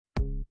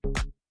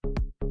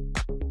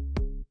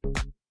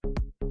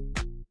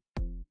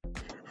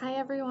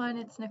everyone,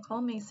 it's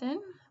Nicole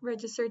Mason,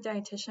 registered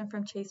dietitian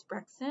from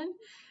Brexton,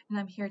 and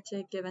I'm here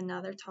to give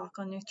another talk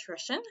on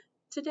nutrition,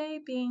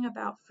 today being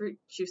about fruit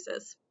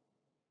juices.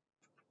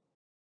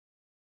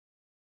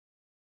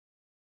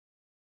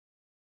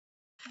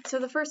 So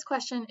the first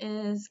question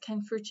is,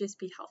 can fruit juice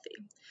be healthy?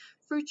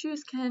 Fruit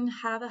juice can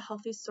have a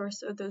healthy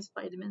source of those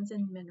vitamins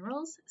and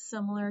minerals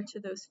similar to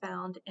those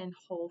found in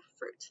whole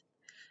fruit.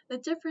 The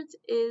difference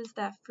is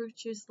that fruit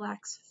juice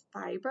lacks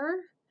fiber.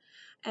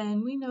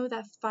 And we know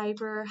that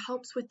fiber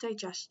helps with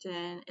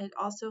digestion. It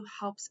also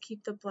helps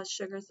keep the blood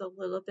sugars a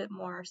little bit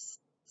more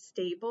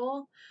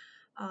stable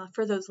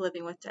for those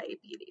living with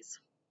diabetes.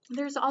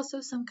 There's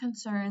also some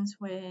concerns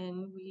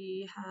when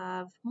we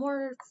have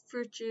more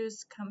fruit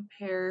juice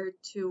compared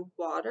to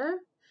water,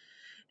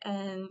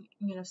 and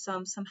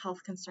some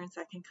health concerns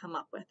that can come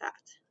up with that.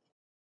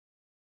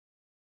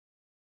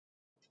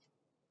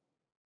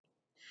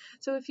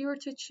 So if you were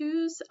to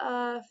choose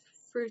a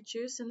fruit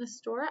juice in the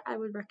store, I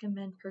would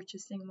recommend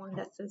purchasing one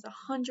that says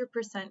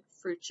 100%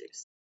 fruit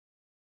juice.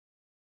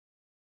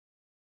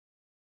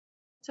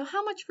 So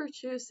how much fruit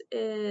juice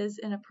is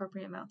an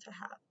appropriate amount to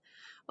have?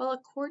 Well,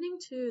 according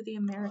to the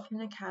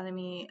American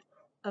Academy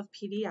of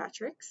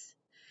Pediatrics,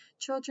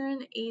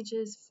 children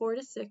ages 4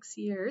 to 6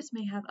 years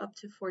may have up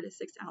to 4 to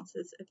 6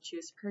 ounces of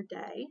juice per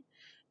day,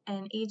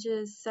 and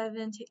ages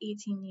 7 to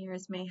 18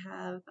 years may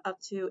have up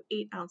to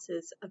 8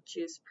 ounces of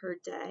juice per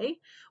day,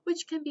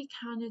 which can be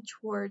counted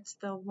towards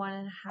the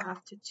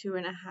 1.5 to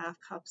 2.5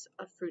 cups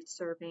of fruit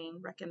serving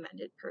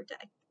recommended per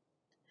day.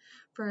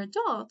 For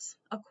adults,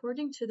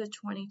 according to the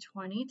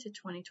 2020 to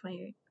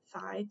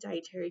 2025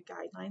 dietary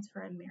guidelines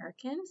for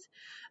Americans,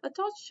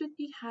 adults should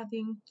be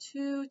having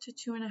 2 to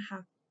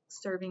 2.5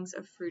 servings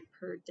of fruit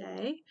per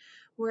day,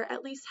 where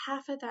at least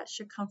half of that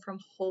should come from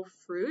whole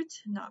fruit,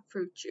 not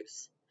fruit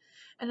juice.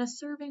 And a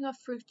serving of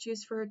fruit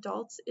juice for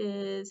adults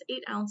is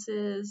 8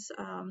 ounces,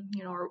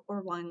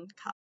 or 1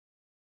 cup.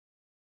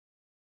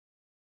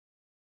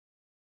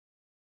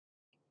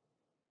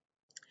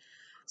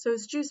 So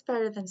is juice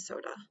better than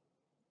soda?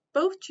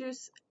 Both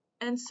juice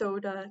and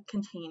soda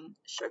contain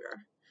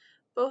sugar.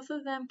 Both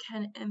of them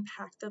can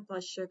impact the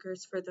blood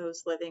sugars for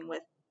those living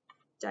with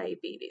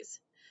diabetes.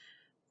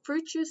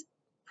 Fruit juice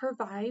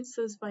provides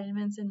those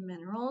vitamins and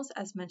minerals,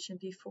 as mentioned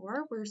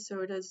before, where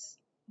sodas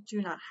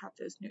do not have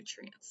those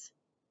nutrients.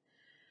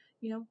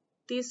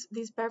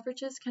 These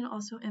beverages can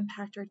also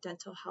impact our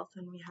dental health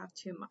when we have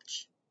too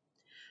much.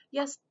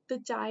 Yes, the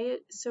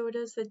diet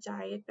sodas, the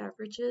diet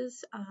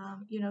beverages,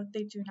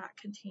 they do not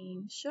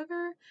contain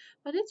sugar,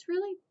 but it's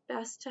really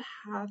best to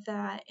have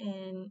that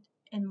in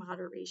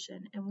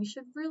moderation, and we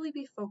should really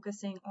be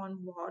focusing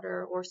on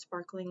water or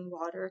sparkling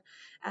water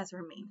as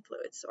our main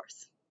fluid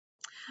source.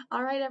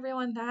 All right,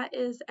 everyone, that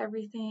is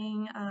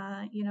everything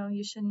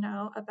you should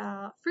know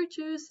about fruit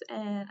juice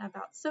and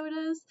about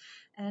sodas,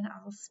 and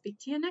I'll speak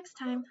to you next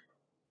time.